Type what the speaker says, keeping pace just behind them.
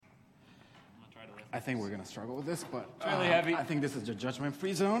I think we're going to struggle with this, but It's really heavy. I think this is a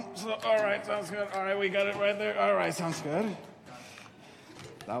judgment-free zone. So, all right, sounds good. All right, we got it right there. All right, sounds good.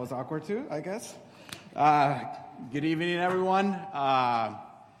 That was awkward too, I guess. Good evening, everyone. All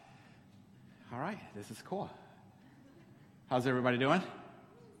right, this is cool. How's everybody doing?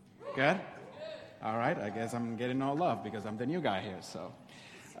 Good? All right, I guess I'm getting no love because I'm the new guy here. So,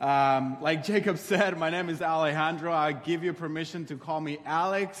 like Jacob said, my name is Alejandro. I give you permission to call me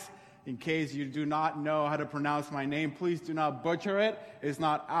Alex. In case you do not know how to pronounce my name, please do not butcher it. It's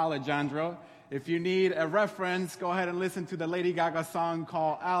not Alejandro. If you need a reference, go ahead and listen to the Lady Gaga song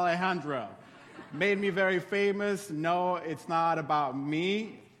called Alejandro. Made me very famous. No, it's not about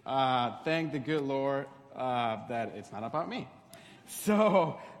me. Thank the good Lord that it's not about me.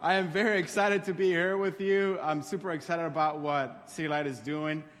 So I am very excited to be here with you. I'm super excited about what City Light is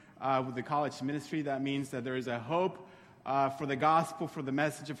doing with the college ministry. That means that there is a hope for the gospel, for the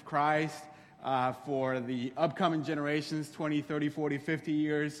message of Christ, for the upcoming generations, 20, 30, 40, 50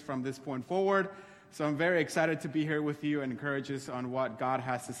 years from this point forward. So I'm very excited to be here with you and encourage us on what God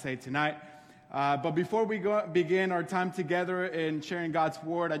has to say tonight. But before we begin our time together in sharing God's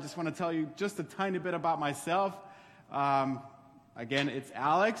word, I just want to tell you just a tiny bit about myself. Again, it's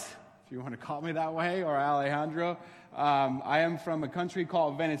Alex, if you want to call me that way, or Alejandro. I am from a country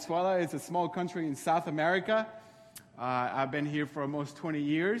called Venezuela. It's a small country in South America. I've been here for almost 20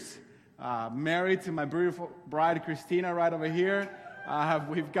 years. Married to my beautiful bride, Christina, right over here.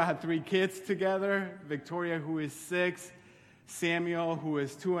 We've got 3 kids together. Victoria, who is 6. Samuel, who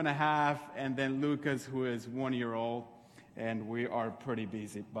is 2.5. And then Lucas, who is 1-year-old. And we are pretty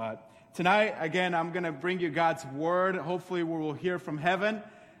busy. But tonight, again, I'm going to bring you God's word. Hopefully, we will hear from heaven.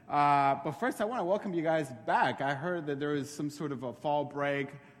 But first, I want to welcome you guys back. I heard that there is some sort of a fall break.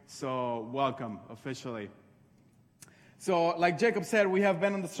 So welcome, officially. So, like Jacob said, we have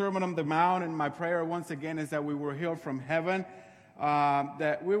been on the Sermon on the Mount, and my prayer once again is that we will hear from heaven,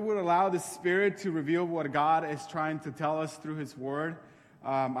 that we would allow the Spirit to reveal what God is trying to tell us through His Word.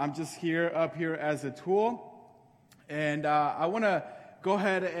 I'm just up here as a tool, and I want to go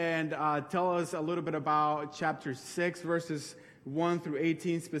ahead and tell us a little bit about chapter 6, verses 1 through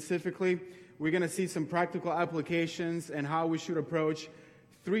 18 specifically. We're going to see some practical applications and how we should approach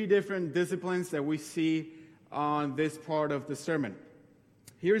 3 different disciplines that we see on this part of the sermon.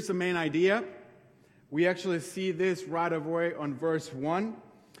 Here's the main idea. We actually see this right away on verse 1.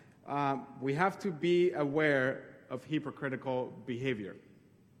 We have to be aware of hypocritical behavior.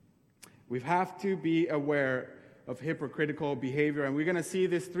 We have to be aware of hypocritical behavior. And we're going to see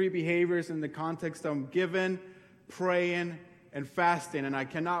these 3 behaviors in the context of giving, praying, and fasting. And I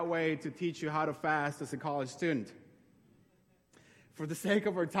cannot wait to teach you how to fast as a college student. For the sake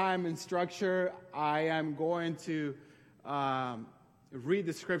of our time and structure, I am going to read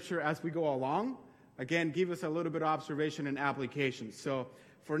the scripture as we go along. Again, give us a little bit of observation and application. So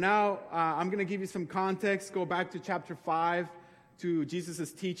for now, I'm going to give you some context. Go back to chapter 5, to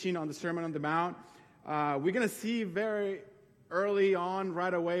Jesus' teaching on the Sermon on the Mount. We're going to see very early on,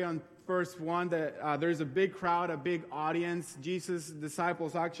 right away on verse 1, that there's a big crowd, a big audience. Jesus'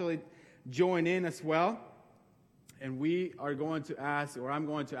 disciples actually join in as well. And we are going to ask, or I'm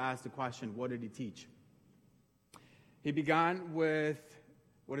going to ask the question, what did he teach? He began with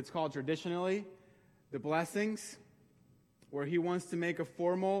what it's called traditionally, the blessings, where he wants to make a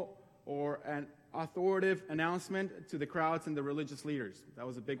formal or an authoritative announcement to the crowds and the religious leaders. That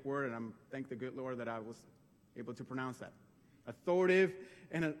was a big word, and I thank the good Lord that I was able to pronounce that. Authoritative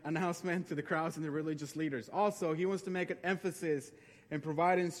and an announcement to the crowds and the religious leaders. Also, he wants to make an emphasis and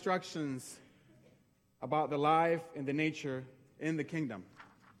provide instructions about the life and the nature in the kingdom.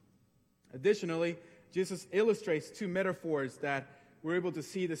 Additionally, Jesus illustrates 2 metaphors that we're able to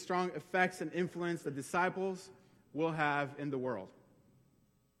see the strong effects and influence the disciples will have in the world.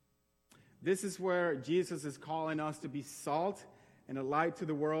 This is where Jesus is calling us to be salt and a light to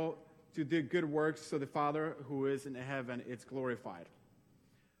the world, to do good works so the Father who is in heaven is glorified.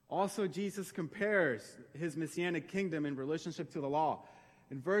 Also, Jesus compares his messianic kingdom in relationship to the law.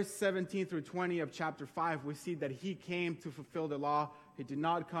 In verse 17 through 20 of chapter 5, we see that he came to fulfill the law. He did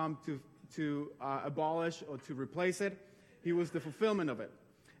not come to abolish or to replace it. He was the fulfillment of it.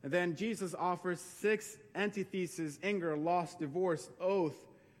 And then Jesus offers 6 antitheses: anger, loss, divorce, oath,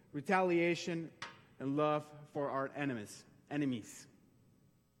 retaliation, and love for our enemies.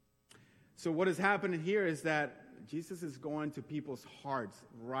 So what is happening here is that Jesus is going to people's hearts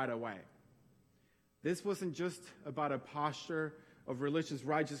right away. This wasn't just about a posture of religious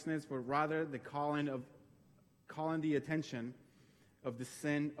righteousness, but rather the calling the attention of the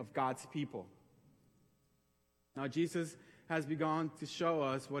sin of God's people. Now, Jesus has begun to show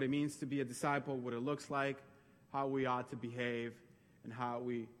us what it means to be a disciple, what it looks like, how we ought to behave, and how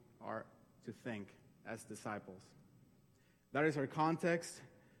we are to think as disciples. That is our context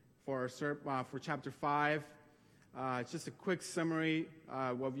for chapter 5. It's just a quick summary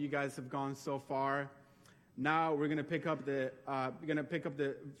what you guys have gone so far. Now we're going to pick up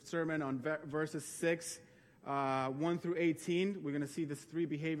the sermon on verses 6, 1 through 18. We're going to see these three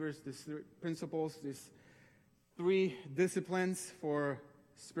behaviors, these three principles, these three disciplines for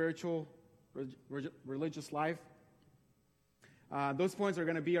spiritual religious life. Those points are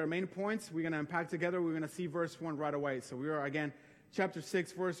going to be our main points. We're going to unpack together. We're going to see verse 1 right away. So we are, again, chapter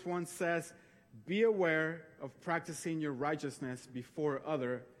 6, verse 1 says, "Be aware of practicing your righteousness before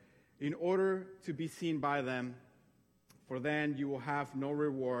others, in order to be seen by them, for then you will have no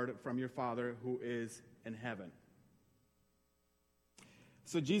reward from your Father who is in heaven."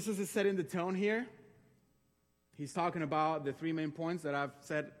 So Jesus is setting the tone here. He's talking about the three main points that I've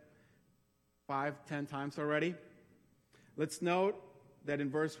said 5-10 times already. Let's note that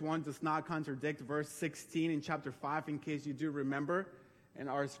in verse 1 does not contradict verse 16 in chapter 5, in case you do remember and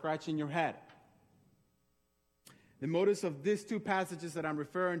are scratching your head. The motives of these two passages that I'm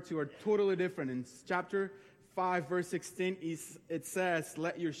referring to are totally different. In chapter 5, verse 16, it says,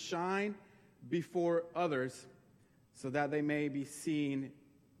 "Let your shine before others, so that they may see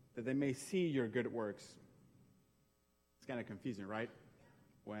your good works." It's kind of confusing, right?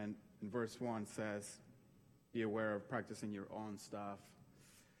 When in verse 1 says, "Be aware of practicing your own stuff."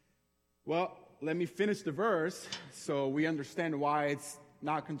 Well, let me finish the verse so we understand why it's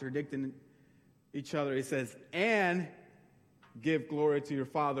not contradicting each other. It says, "And give glory to your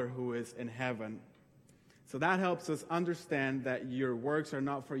Father who is in heaven." So that helps us understand that your works are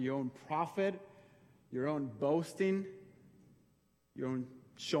not for your own profit, your own boasting, your own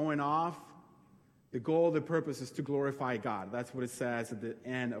showing off. The goal, the purpose is to glorify God. That's what it says at the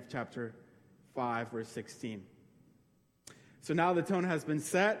end of chapter 5, verse 16. So now the tone has been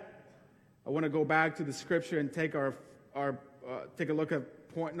set. I want to go back to the scripture and take take a look at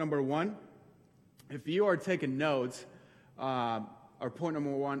point number 1. If you are taking notes, our point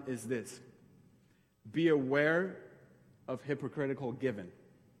number 1 is this: be aware of hypocritical giving.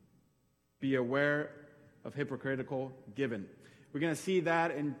 Be aware of hypocritical giving. We're going to see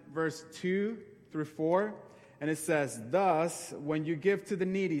that in verse 2 through 4. And it says, "Thus, when you give to the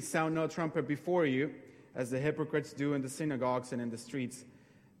needy, sound no trumpet before you, as the hypocrites do in the synagogues and in the streets,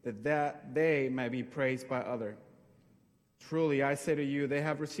 that they may be praised by others. Truly, I say to you, they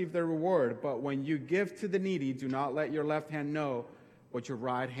have received their reward. But when you give to the needy, do not let your left hand know what your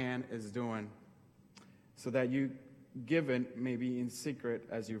right hand is doing, so that you given may be in secret,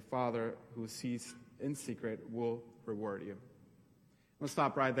 as your Father who sees in secret will reward you." I'm going to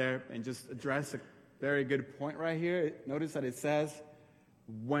stop right there and just address a very good point right here. Notice that it says,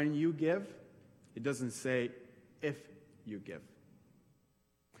 when you give. It doesn't say, if you give.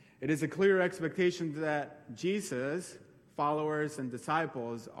 It is a clear expectation that Jesus, followers, and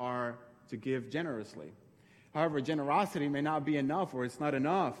disciples are to give generously. However, generosity may not be enough, or it's not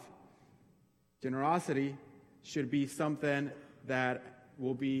enough. Generosity should be something that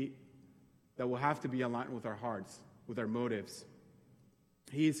will have to be aligned with our hearts, with our motives.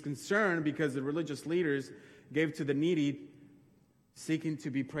 He is concerned because the religious leaders gave to the needy, seeking to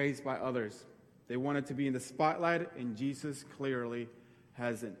be praised by others. They wanted to be in the spotlight, and Jesus clearly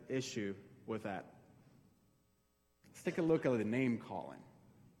has an issue with that. Let's take a look at the name calling.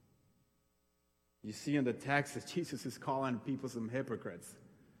 You see in the text that Jesus is calling people some hypocrites.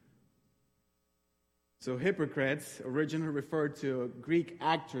 So hypocrites originally referred to Greek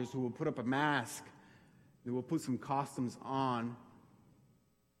actors who will put up a mask. They will put some costumes on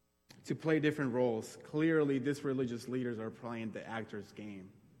to play different roles. Clearly, these religious leaders are playing the actor's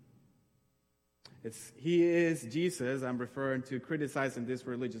game. Jesus, I'm referring to, criticizing these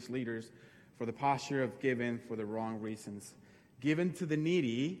religious leaders for the posture of giving for the wrong reasons. Giving to the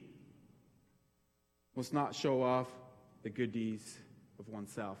needy must not show off the good deeds of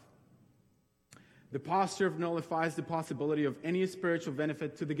oneself. The posture nullifies the possibility of any spiritual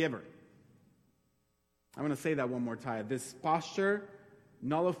benefit to the giver. I'm going to say that one more time. This posture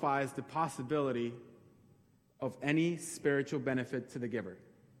nullifies the possibility of any spiritual benefit to the giver.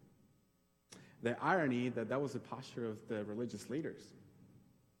 The irony that was the posture of the religious leaders.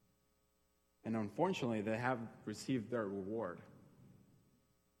 And unfortunately, they have received their reward.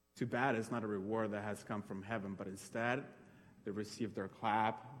 Too bad it's not a reward that has come from heaven, but instead, they received their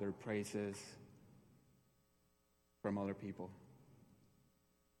clap, their praises from other people.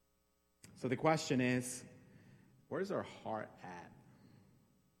 So the question is, where's our heart at?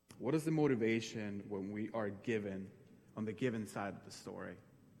 What is the motivation when we are given on the given side of the story.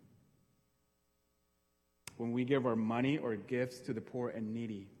 When we give our money or gifts to the poor and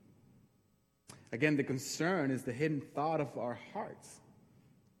needy. Again, the concern is the hidden thought of our hearts.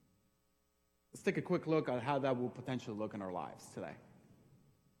 Let's take a quick look at how that will potentially look in our lives today.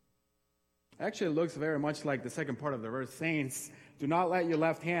 Actually, it looks very much like the second part of the verse. Saints, do not let your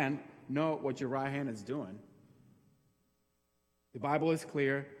left hand know what your right hand is doing. The Bible is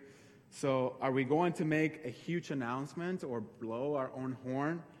clear. So are we going to make a huge announcement or blow our own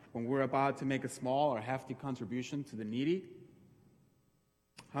horn when we're about to make a small or hefty contribution to the needy?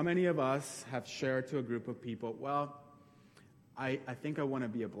 How many of us have shared to a group of people, well, I think I want to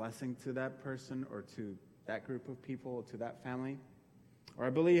be a blessing to that person or to that group of people, or to that family? Or I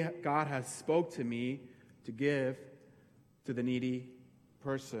believe God has spoke to me to give to the needy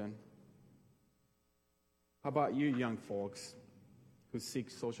person. How about you young folks who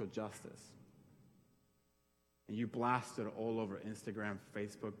seek social justice? And you blast it all over Instagram,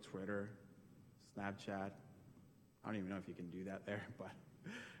 Facebook, Twitter, Snapchat. I don't even know if you can do that there,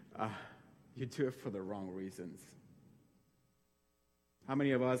 but you do it for the wrong reasons. How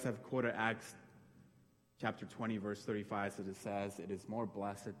many of us have quoted Acts chapter 20, verse 35, as it says, it is more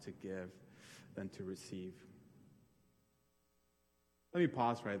blessed to give than to receive. Let me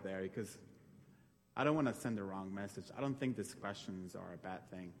pause right there because I don't want to send the wrong message. I don't think these questions are a bad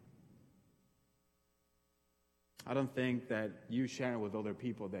thing. I don't think that you sharing with other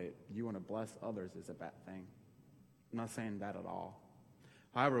people that you want to bless others is a bad thing. I'm not saying that at all.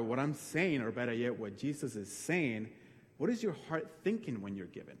 However, what I'm saying, or better yet, what Jesus is saying, what is your heart thinking when you're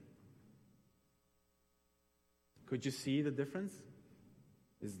giving? Could you see the difference?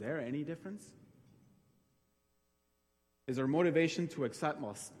 Is there any difference? Is there motivation to accept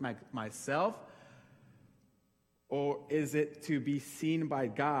myself? Or is it to be seen by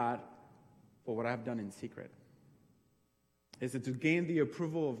God for what I've done in secret? Is it to gain the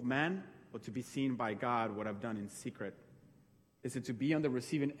approval of man or to be seen by God what I've done in secret? Is it to be on the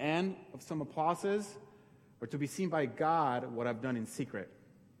receiving end of some applauses or to be seen by God what I've done in secret?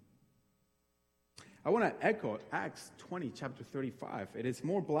 I want to echo Acts 20, chapter 35. It is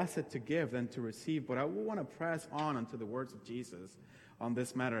more blessed to give than to receive, but I will want to press on unto the words of Jesus on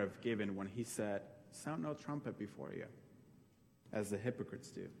this matter of giving when he said, sound no trumpet before you, as the hypocrites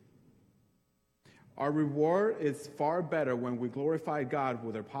do. Our reward is far better when we glorify God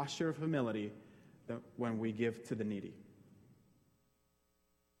with our posture of humility than when we give to the needy.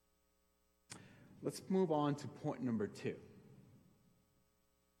 Let's move on to point number 2.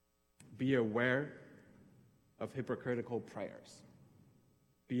 Be aware of hypocritical prayers.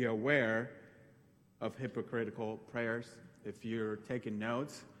 Be aware of hypocritical prayers. If you're taking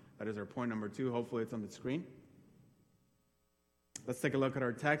notes, that is our point number 2. Hopefully it's on the screen. Let's take a look at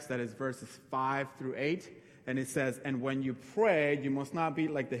our text. That is verses 5 through 8. And it says, and when you pray, you must not be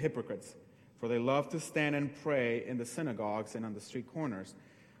like the hypocrites, for they love to stand and pray in the synagogues and on the street corners,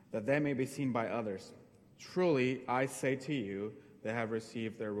 that they may be seen by others. Truly, I say to you, they have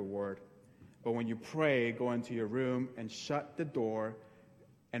received their reward. But when you pray, go into your room and shut the door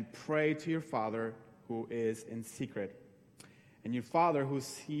and pray to your Father who is in secret. And your Father who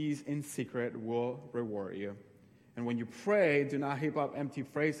sees in secret will reward you. And when you pray, do not heap up empty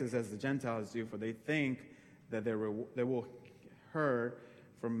phrases as the Gentiles do, for they think that they will hear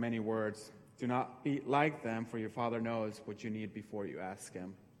from many words. Do not be like them, for your Father knows what you need before you ask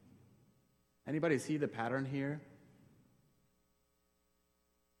him. Anybody see the pattern here?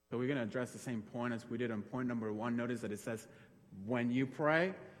 So we're going to address the same point as we did on point number 1. Notice that it says, when you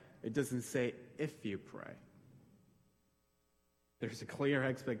pray. It doesn't say, if you pray. There's a clear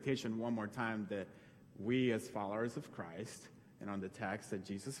expectation, one more time, that we as followers of Christ, and on the text that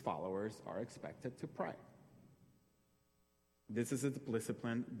Jesus' followers are expected to pray. This is a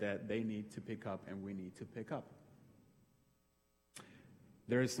discipline that they need to pick up and we need to pick up.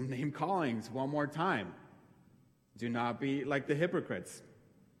 There are some name callings, one more time. Do not be like the hypocrites.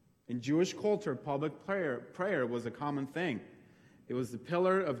 In Jewish culture, public prayer was a common thing. It was the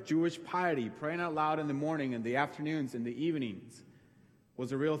pillar of Jewish piety. Praying out loud in the morning, in the afternoons, in the evenings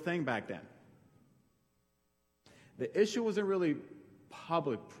was a real thing back then. The issue wasn't really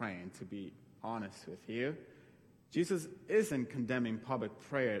public praying, to be honest with you. Jesus isn't condemning public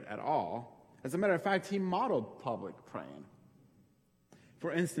prayer at all. As a matter of fact, he modeled public praying.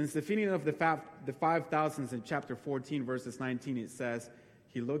 For instance, the feeding of the 5,000 in chapter 14, verses 19, it says,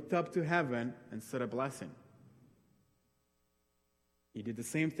 he looked up to heaven and said a blessing. He did the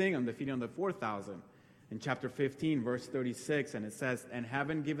same thing on the feeding of the 4,000 in chapter 15, verse 36, and it says, and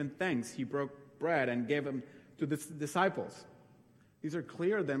having given thanks, he broke bread and gave them to the disciples. These are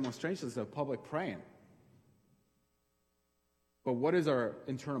clear demonstrations of public praying. But what is our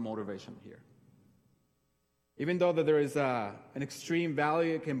internal motivation here? Even though that there is an extreme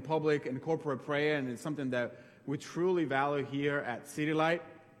value in public and corporate prayer, and it's something that we truly value here at City Light,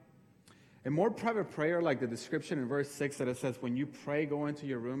 a more private prayer, like the description in verse 6 that it says, when you pray, go into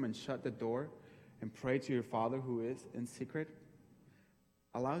your room and shut the door and pray to your Father who is in secret,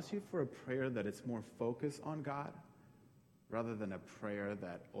 allows you for a prayer that is more focused on God rather than a prayer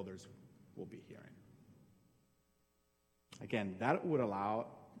that others will be hearing. Again, that would allow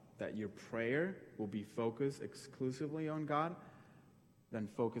that your prayer will be focused exclusively on God than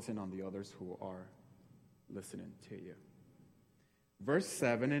focusing on the others who are listening to you. Verse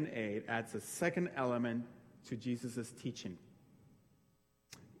 7 and 8 adds a second element to Jesus' teaching.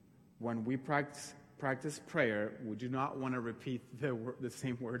 When we practice prayer, we do not want to repeat the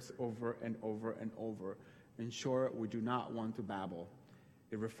same words over and over and over. In short, we do not want to babble.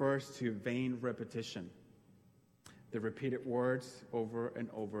 It refers to vain repetition. The repeated words over and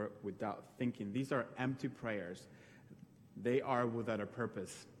over without thinking. These are empty prayers. They are without a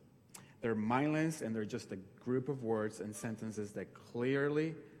purpose. They're mindless, and they're just a group of words and sentences that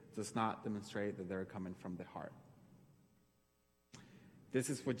clearly does not demonstrate that they're coming from the heart. This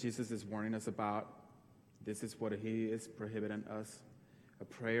is what Jesus is warning us about. This is what he is prohibiting us. A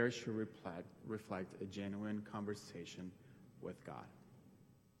prayer should reflect a genuine conversation with God.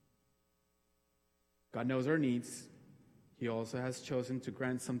 God knows our needs. He also has chosen to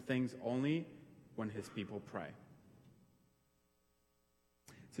grant some things only when his people pray.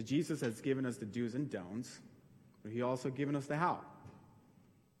 So Jesus has given us the do's and don'ts, but he also given us the how.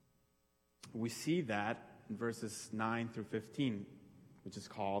 We see that in verses 9 through 15, which is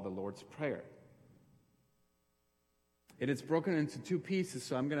called the Lord's Prayer. It is broken into two pieces,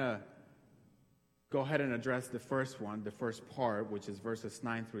 so I'm going to go ahead and address the first one, the first part, which is verses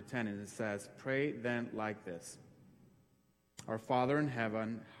 9 through 10, and it says, "Pray then like this. Our Father in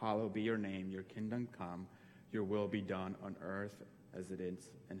heaven, hallowed be your name. Your kingdom come. Your will be done on earth as it is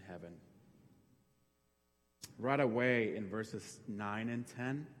in heaven." Right away in verses 9 and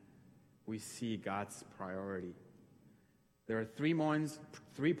 10, we see God's priority. There are 3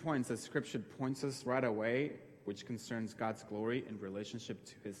 points that Scripture points us right away, which concerns God's glory in relationship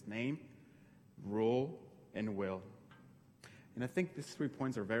to his name, rule, and will. And I think these 3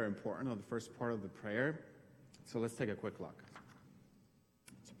 points are very important on the first part of the prayer. So let's take a quick look.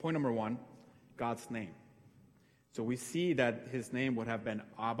 So point number 1, God's name. So we see that his name would have been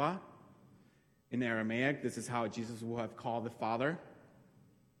Abba. In Aramaic, this is how Jesus would have called the Father.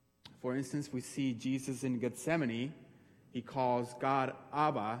 For instance, we see Jesus in Gethsemane. He calls God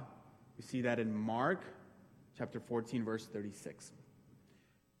Abba. We see that in Mark chapter 14, verse 36.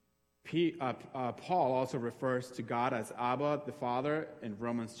 Paul also refers to God as Abba, the Father, in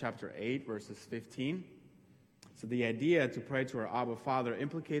Romans chapter 8, verses 15. So the idea to pray to our Abba Father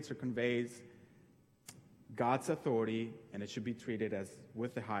implicates or conveys God's authority, and it should be treated as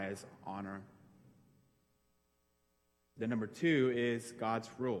with the highest honor. Then number 2 is God's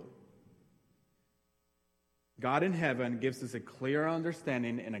rule. God in heaven gives us a clear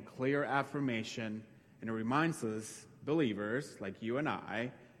understanding and a clear affirmation, and it reminds us, believers like you and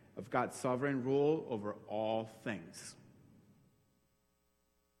I, of God's sovereign rule over all things.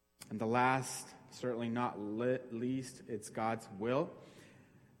 And the last, certainly not least, it's God's will.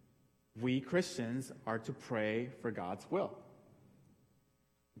 We Christians are to pray for God's will.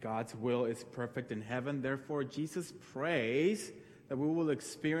 God's will is perfect in heaven. Therefore, Jesus prays that we will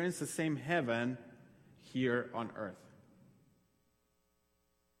experience the same heaven here on earth.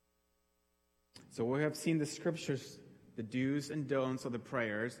 So we have seen the scriptures, the do's and don'ts of the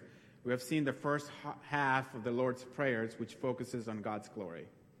prayers. We have seen the first half of the Lord's prayers, which focuses on God's glory.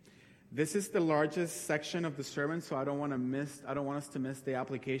 This is the largest section of the sermon, so I don't want us to miss the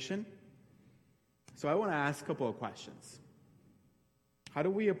application. So I want to ask a couple of questions. How do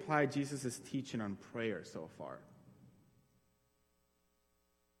we apply Jesus' teaching on prayer so far?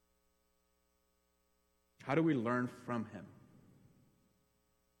 How do we learn from him?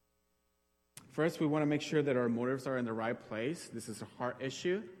 First, we want to make sure that our motives are in the right place. This is a heart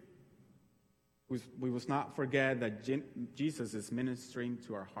issue. We must not forget that Jesus is ministering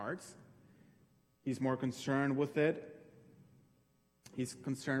to our hearts. He's more concerned with it. He's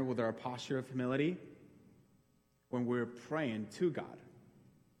concerned with our posture of humility when we're praying to God.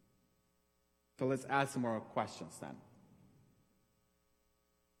 So let's ask some more questions then.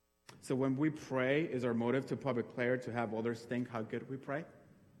 So when we pray, is our motive to public prayer to have others think how good we pray?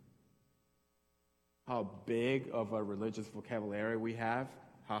 How big of a religious vocabulary we have?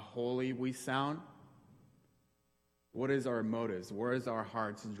 How holy we sound? What is our motives? Where is our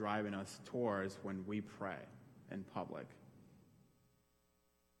hearts driving us towards when we pray in public?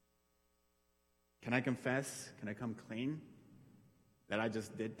 Can I confess? Can I come clean that I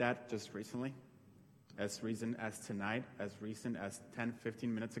just did that just recently? As recent as tonight, as recent as 10,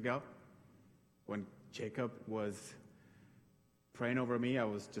 15 minutes ago, when Jacob was praying over me, I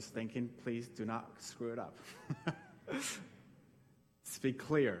was just thinking, please do not screw it up. Speak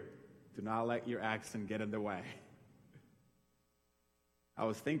clear. Do not let your accent get in the way. I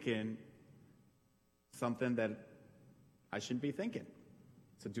was thinking something that I shouldn't be thinking.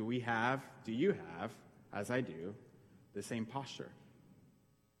 So do you have, as I do, the same posture?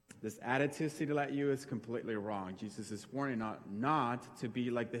 This attitude to let you is completely wrong. Jesus is warning not to be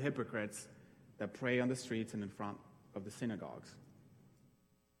like the hypocrites that pray on the streets and in front of the synagogues.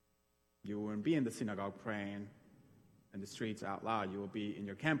 You wouldn't be in the synagogue praying in the streets out loud. You will be in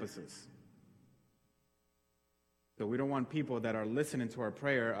your campuses. So we don't want people that are listening to our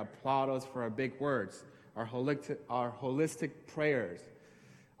prayer applaud us for our big words, our holistic prayers,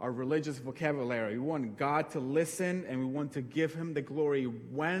 our religious vocabulary. We want God to listen, and we want to give him the glory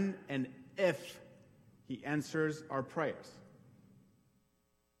when and if he answers our prayers.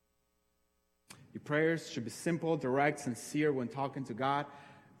 Your prayers should be simple, direct, sincere when talking to God.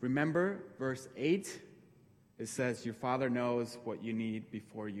 Remember, verse 8, it says, your Father knows what you need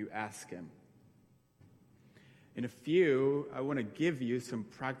before you ask him. In a few, I want to give you some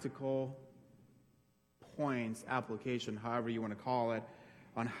practical points, application, however you want to call it,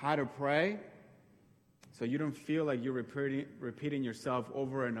 on how to pray so you don't feel like you're repeating yourself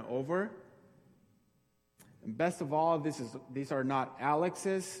over and over. And best of all, these are not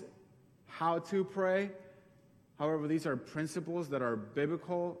Alex's how to pray. However, these are principles that are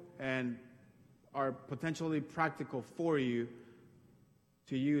biblical and are potentially practical for you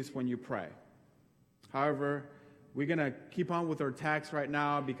to use when you pray. However, we're going to keep on with our text right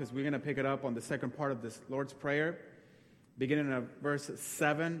now because we're going to pick it up on the second part of this Lord's Prayer, beginning of verse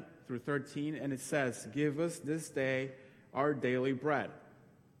 7 through 13, and it says, give us this day our daily bread,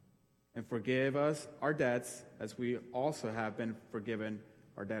 and forgive us our debts as we also have been forgiven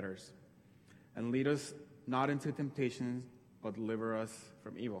our debtors. And lead us not into temptation, but deliver us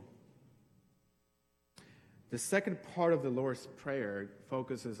from evil. The second part of the Lord's Prayer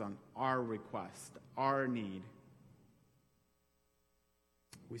focuses on our request, our need.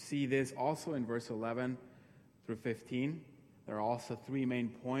 We see this also in verse 11 through 15. There are also three main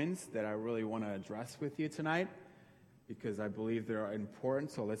points that I really want to address with you tonight because I believe they're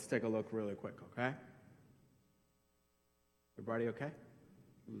important. So let's take a look really quick, okay? Everybody okay?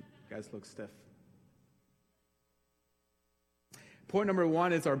 You guys look stiff. Point number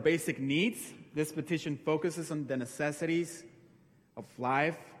one is our basic needs. This petition focuses on the necessities of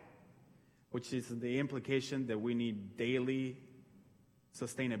life, which is the implication that we need daily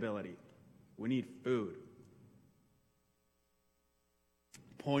sustainability. We need food.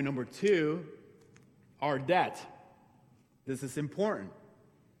 Point number two, our debt. This is important.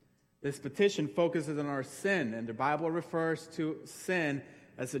 This petition focuses on our sin, and the Bible refers to sin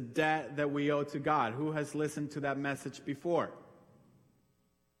as a debt that we owe to God. Who has listened to that message before?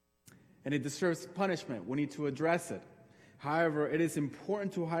 And it deserves punishment. We need to address it. However, it is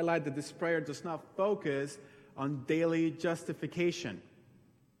important to highlight that this prayer does not focus on daily justification,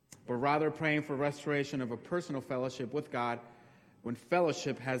 but rather praying for restoration of a personal fellowship with God when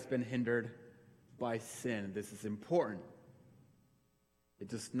fellowship has been hindered by sin. This is important. It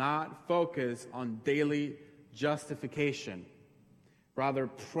does not focus on daily justification, rather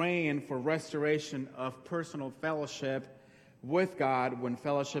praying for restoration of personal fellowship with God when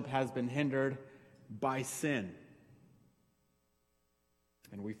fellowship has been hindered by sin.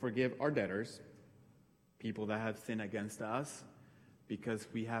 And we forgive our debtors, people that have sinned against us, because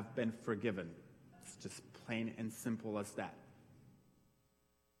we have been forgiven. It's just plain and simple as that.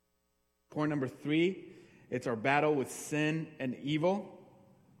 Point number three, it's our battle with sin and evil.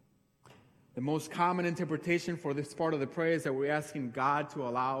 The most common interpretation for this part of the prayer is that we're asking God to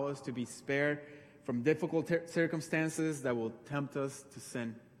allow us to be spared from difficult circumstances that will tempt us to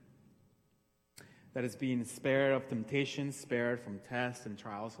sin. That is being spared of temptation, spared from tests and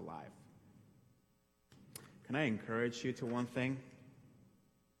trials of life. Can I encourage you to one thing?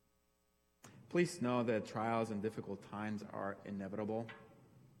 Please know that trials and difficult times are inevitable.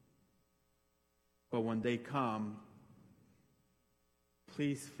 But when they come,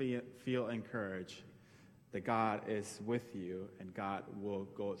 please feel encouraged that God is with you and God will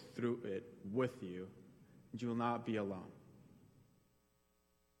go through it with you. You will not be alone.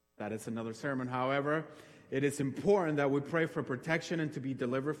 That is another sermon. However, it is important that we pray for protection and to be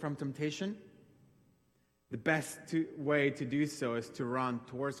delivered from temptation. The best way to do so is to run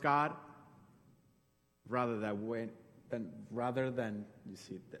towards God rather than rather than, you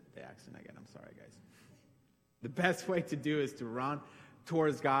see the accent again, I'm sorry, guys. The best way to do is to run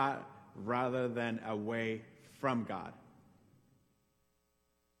towards God rather than away from God.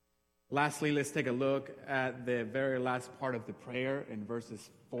 Lastly, let's take a look at the very last part of the prayer in verses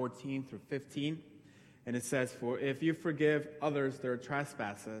 14 through 15. And it says, "For if you forgive others their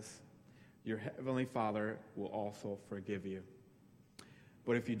trespasses, your heavenly Father will also forgive you.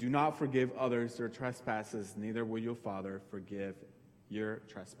 But if you do not forgive others their trespasses, neither will your Father forgive your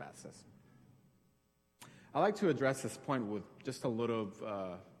trespasses." I like to address this point with just a little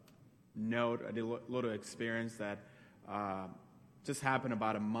note, a little experience that just happened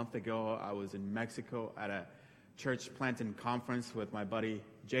about a month ago. I was in Mexico at a church planting conference with my buddy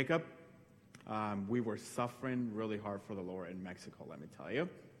Jacob. We were suffering really hard for the Lord in Mexico, let me tell you.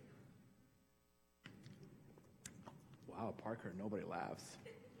 Wow, Parker, nobody laughs.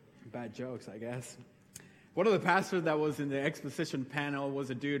 Bad jokes, I guess. One of the pastors that was in the exposition panel was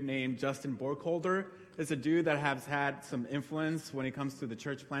a dude named Justin Borkholder. It's a dude that has had some influence when it comes to the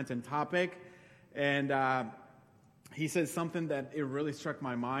church planting topic. And he said something that it really struck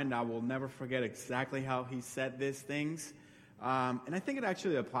my mind. I will never forget exactly how he said these things. And I think it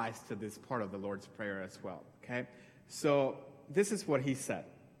actually applies to this part of the Lord's Prayer as well, okay? So this is what he said.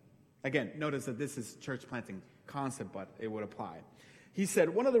 Again, notice that this is church planting concept, but it would apply. He said,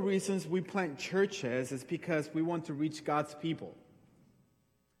 "One of the reasons we plant churches is because we want to reach God's people.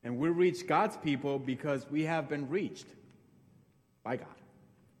 And we reach God's people because we have been reached by God.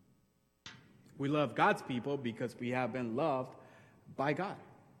 We love God's people because we have been loved by God.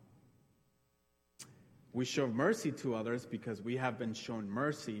 We show mercy to others because we have been shown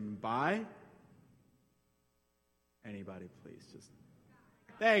mercy by..." Anybody, please, just...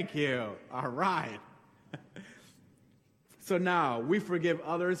 Thank you. All right. So now, we forgive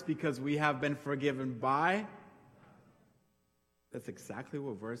others because we have been forgiven by... That's exactly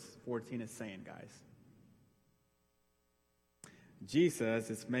what verse 14 is saying, guys. Jesus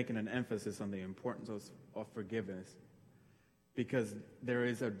is making an emphasis on the importance of forgiveness because there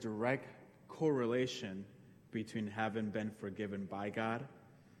is a direct correlation between having been forgiven by God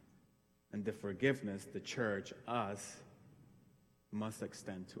and the forgiveness the church, us, must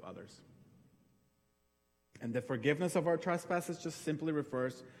extend to others. And the forgiveness of our trespasses just simply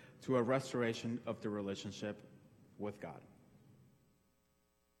refers to a restoration of the relationship with God.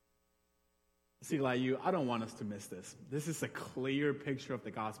 See, like you, I don't want us to miss this. This is a clear picture of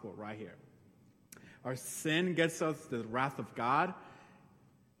the gospel right here. Our sin gets us the wrath of God,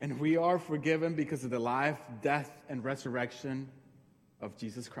 and we are forgiven because of the life, death, and resurrection of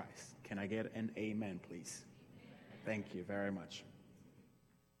Jesus Christ. Can I get an amen, please? Thank you very much.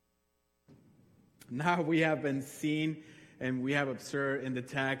 Now we have been seen and we have observed in the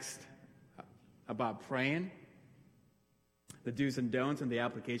text about praying, the do's and don'ts and the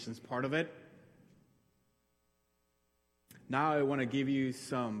applications part of it. Now I want to give you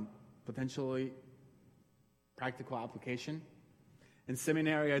some potentially practical application. In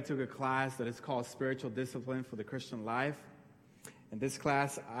seminary, I took a class that is called Spiritual Discipline for the Christian Life. In this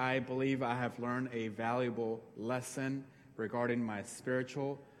class, I believe I have learned a valuable lesson regarding my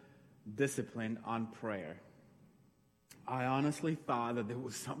spiritual discipline on prayer. I honestly thought that there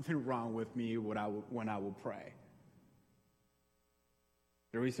was something wrong with me when I would pray.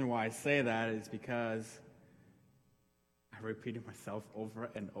 The reason why I say that is because I repeated myself over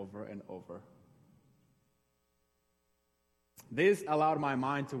and over and over. This allowed my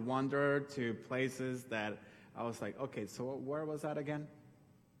mind to wander to places that I was like, okay, so where was that again?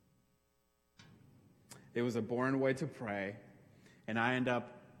 It was a boring way to pray, and I end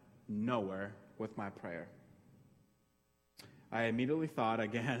up nowhere with my prayer. I immediately thought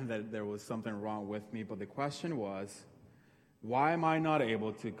again that there was something wrong with me, but the question was, why am I not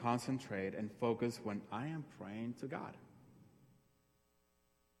able to concentrate and focus when I am praying to God?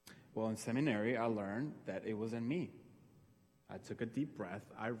 Well, in seminary, I learned that it wasn't me. I took a deep breath.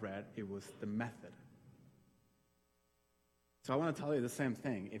 I read it was the method. So I want to tell you the same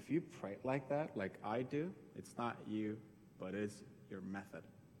thing. If you pray like that, like I do, it's not you, but it's your method.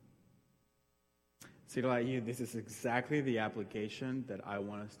 See, like you, this is exactly the application that I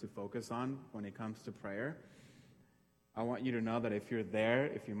want us to focus on when it comes to prayer. I want you to know that if you're there,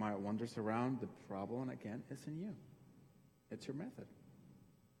 if your mind wanders around, the problem, again, isn't you. It's your method.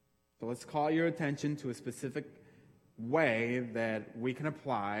 So let's call your attention to a specific way that we can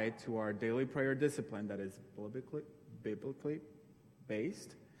apply to our daily prayer discipline that is biblically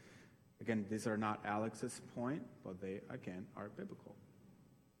based. Again, these are not Alex's point, but they, again, are biblical.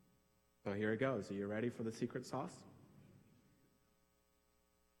 So here it goes. Are you ready for the secret sauce?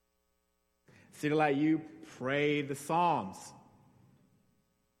 City Light U, pray the Psalms.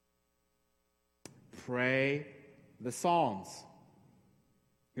 Pray the Psalms.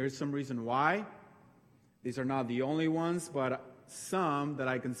 Here's some reason why. These are not the only ones, but some that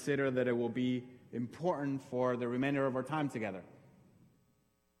I consider that it will be important for the remainder of our time together.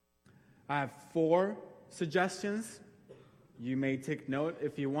 I have 4 suggestions. You may take note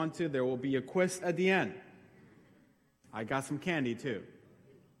if you want to. There will be a quiz at the end. I got some candy too.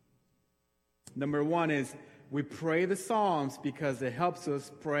 Number 1 is we pray the Psalms because it helps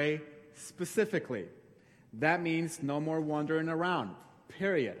us pray specifically. That means no more wandering around,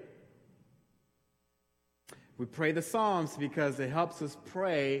 period. We pray the Psalms because it helps us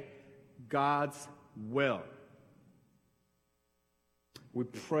pray God's will. We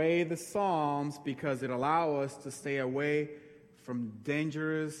pray the Psalms because it allows us to stay away from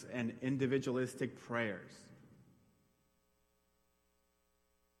dangerous and individualistic prayers.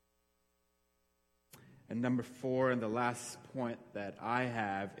 And number 4, and the last point that I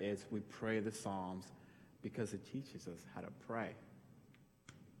have, is we pray the Psalms because it teaches us how to pray.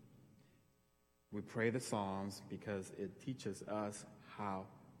 We pray the Psalms because it teaches us how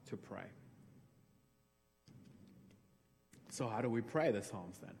to pray. So how do we pray the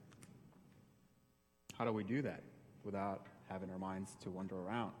Psalms then? How do we do that without having our minds to wander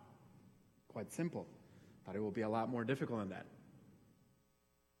around? Quite simple. But it will be a lot more difficult than that.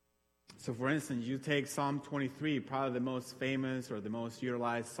 So for instance, you take Psalm 23, probably the most famous or the most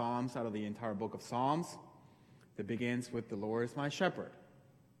utilized Psalms out of the entire book of Psalms. That begins with, "The Lord is my shepherd."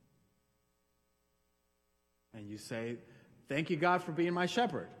 And you say, "Thank you, God, for being my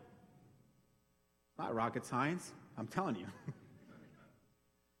shepherd." Not rocket science, I'm telling you.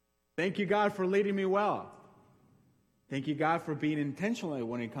 Thank you, God, for leading me well. Thank you, God, for being intentional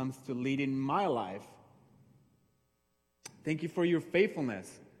when it comes to leading my life. Thank you for your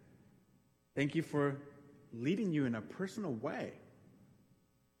faithfulness. Thank you for leading you in a personal way,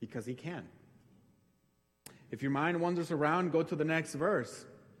 because He can. If your mind wanders around, go to the next verse.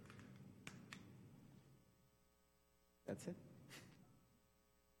 That's it.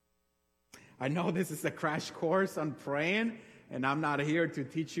 I know this is a crash course on praying, and I'm not here to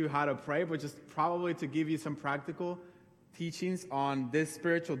teach you how to pray, but just probably to give you some practical teachings on this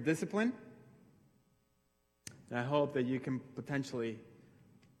spiritual discipline. And I hope that you can potentially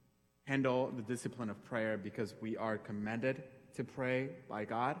handle the discipline of prayer, because we are commanded to pray by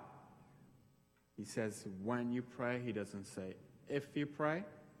God. He says when you pray. He doesn't say if you pray.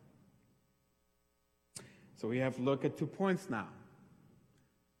 So we have to look at 2 points now.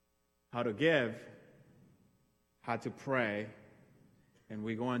 How to give, how to pray, and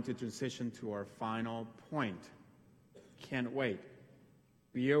we're going to transition to our final point. Can't wait.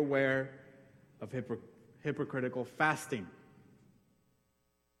 Be aware of hypocritical fasting.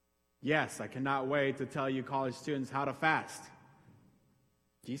 Yes, I cannot wait to tell you college students how to fast.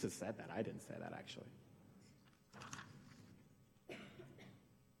 Jesus said that. I didn't say that, actually.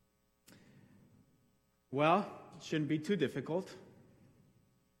 Well, it shouldn't be too difficult.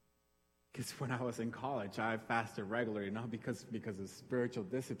 Because when I was in college, I fasted regularly, not because of spiritual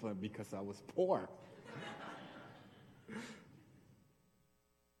discipline, because I was poor.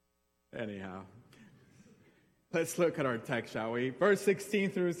 Anyhow, let's look at our text, shall we? Verse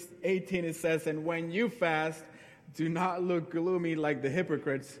 16 through 18, it says, "And when you fast, do not look gloomy like the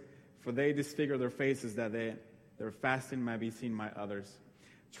hypocrites, for they disfigure their faces, that their fasting might be seen by others.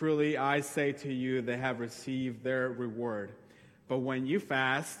 Truly, I say to you, they have received their reward. But when you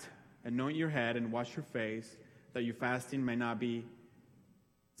fast, anoint your head and wash your face, that your fasting may not be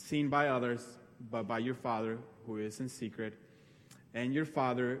seen by others, but by your Father who is in secret. And your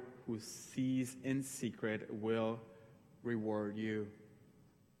Father who sees in secret will reward you."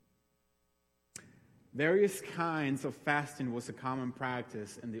 Various kinds of fasting was a common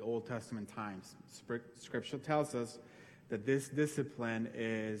practice in the Old Testament times. Scripture tells us that this discipline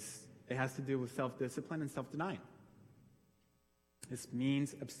has to do with self-discipline and self-denying. This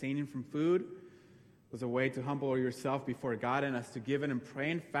means abstaining from food was a way to humble yourself before God, and as to giving and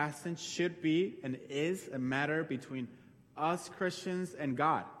praying, fasting should be and is a matter between us Christians and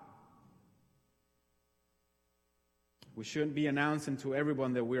God. We shouldn't be announcing to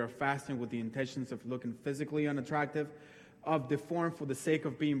everyone that we are fasting with the intentions of looking physically unattractive, of deformed for the sake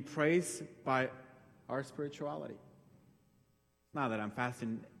of being praised by our spirituality. Not that I'm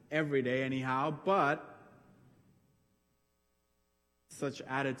fasting every day anyhow, but such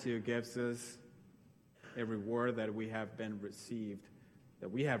attitude gives us a reward that we have received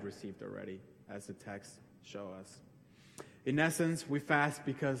already, as the text shows us. In essence, we fast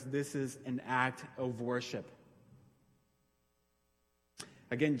because this is an act of worship.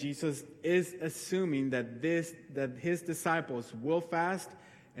 Again, Jesus is assuming that his disciples will fast,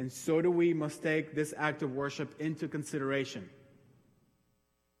 and so do we must take this act of worship into consideration.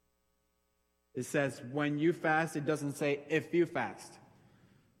 It says, when you fast, it doesn't say if you fast.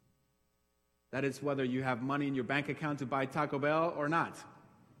 That is whether you have money in your bank account to buy Taco Bell or not.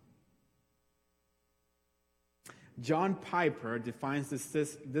 John Piper defines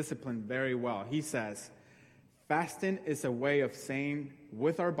this discipline very well. He says, fasting is a way of saying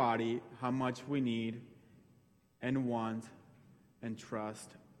with our body how much we need and want and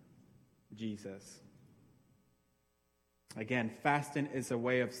trust Jesus. Again, fasting is a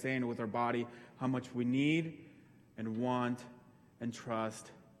way of saying with our body how much we need and want and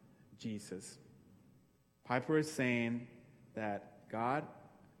trust Jesus. Piper is saying that, God,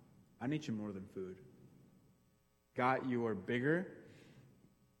 I need you more than food. God, you are bigger,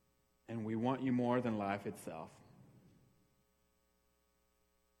 and we want you more than life itself.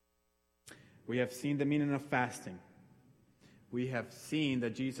 We have seen the meaning of fasting. We have seen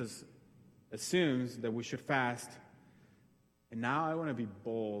that Jesus assumes that we should fast. And now I want to be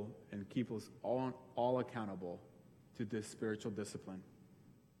bold and keep us all accountable to this spiritual discipline.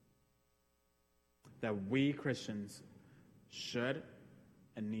 That we Christians should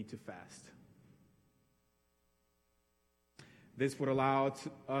and need to fast. This would allow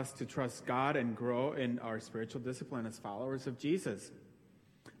us to trust God and grow in our spiritual discipline as followers of Jesus.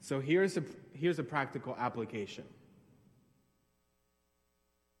 So here's a practical application.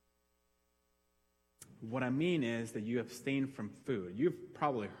 What I mean is that you abstain from food. You've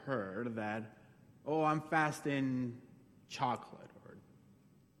probably heard that, oh, I'm fasting chocolate or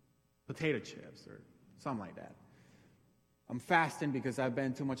potato chips or something like that. I'm fasting because I've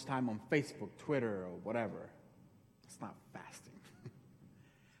been too much time on Facebook, Twitter, or whatever. It's not fasting.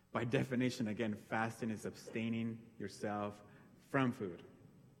 By definition, again, fasting is abstaining yourself from food.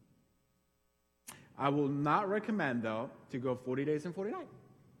 I will not recommend, though, to go 40 days and 40 nights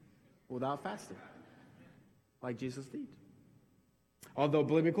without fasting, like Jesus did. Although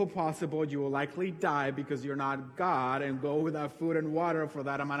biblical possible, you will likely die because you're not God and go without food and water for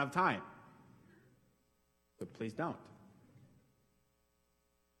that amount of time. So please don't.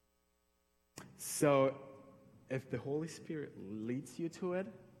 So if the Holy Spirit leads you to it,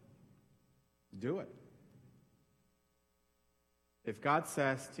 do it. If God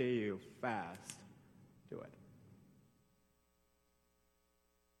says to you, fast, do it.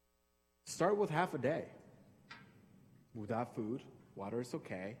 Start with half a day. Without food, water is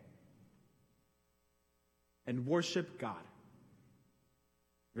okay. And worship God.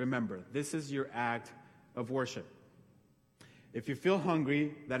 Remember, this is your act of worship. If you feel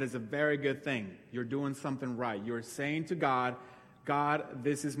hungry, that is a very good thing. You're doing something right. You're saying to God, God,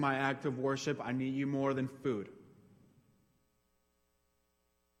 this is my act of worship. I need you more than food.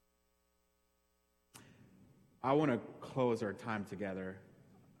 I want to close our time together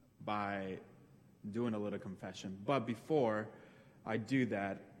by doing a little confession. But before I do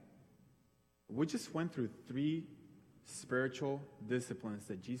that, we just went through 3 spiritual disciplines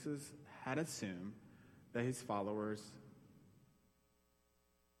that Jesus had assumed that his followers,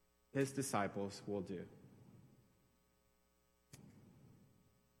 his disciples, will do.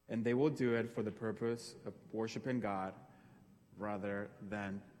 And they will do it for the purpose of worshiping God rather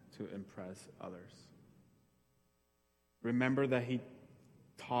than to impress others. Remember that he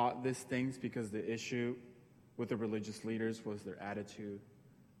taught these things because the issue with the religious leaders was their attitude,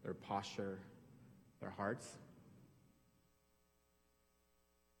 their posture, their hearts.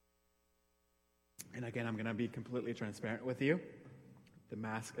 And again, I'm going to be completely transparent with you. The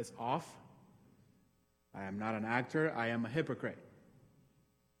mask is off. I am not an actor. I am a hypocrite.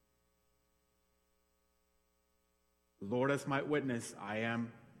 Lord as my witness, I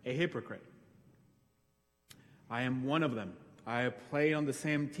am a hypocrite. I am one of them. I play on the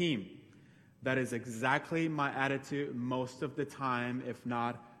same team. That is exactly my attitude most of the time, if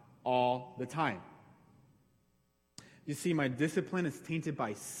not all the time. You see, my discipline is tainted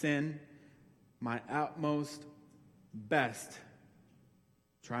by sin. My utmost best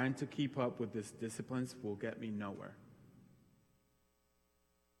trying to keep up with these disciplines will get me nowhere.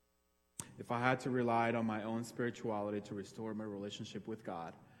 If I had to rely on my own spirituality to restore my relationship with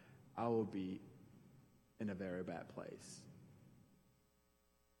God, I will be in a very bad place.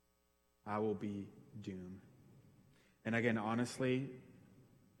 I will be doomed. And again, honestly,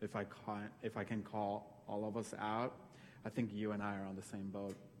 if I can call all of us out, I think you and I are on the same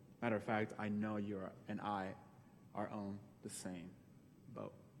boat. Matter of fact, I know you and I are on the same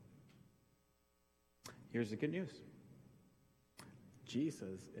boat. Here's the good news.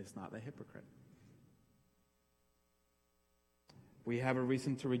 Jesus is not a hypocrite. we have a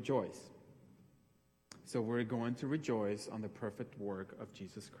reason to rejoice. So we're going to rejoice on the perfect work of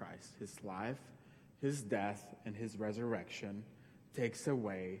Jesus Christ. His life, his death, and his resurrection takes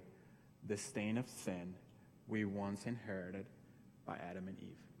away the stain of sin we once inherited by Adam and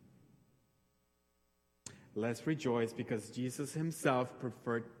Eve. Let's rejoice because Jesus himself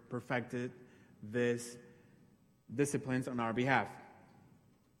perfected these disciplines on our behalf.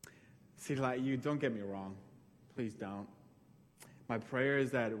 See, like, you don't get me wrong. Please don't. My prayer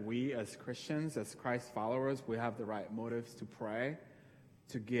is that we as Christians, as Christ followers, we have the right motives to pray,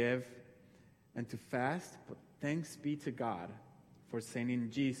 to give, and to fast. But thanks be to God for sending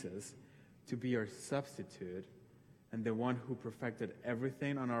Jesus to be our substitute and the one who perfected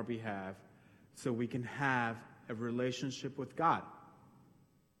everything on our behalf so we can have a relationship with God.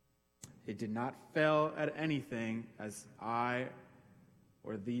 He did not fail at anything as I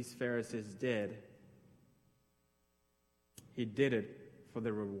or these Pharisees did. He did it for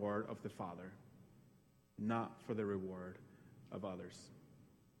the reward of the Father, not for the reward of others.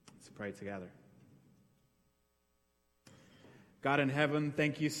 Let's pray together. God in heaven,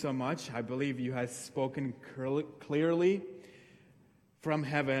 thank you so much. I believe you have spoken clearly from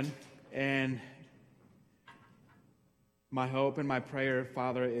heaven, and my hope and my prayer,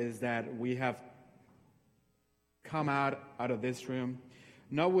 Father, is that we have come out of this room,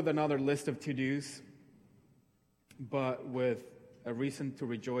 not with another list of to-dos, but with a reason to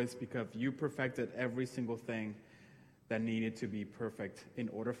rejoice because you perfected every single thing that needed to be perfect in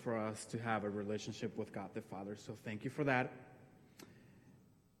order for us to have a relationship with God the Father. So thank you for that.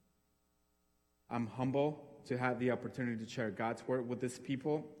 I'm humble to have the opportunity to share God's word with this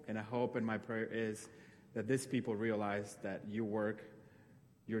people, and I hope and my prayer is that this people realize that your work,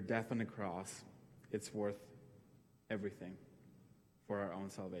 your death on the cross, it's worth everything for our own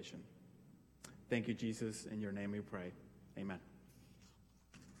salvation. Thank you, Jesus. In your name we pray. Amen.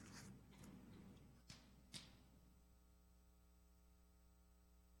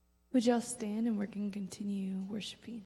 Would y'all stand and we can continue worshiping?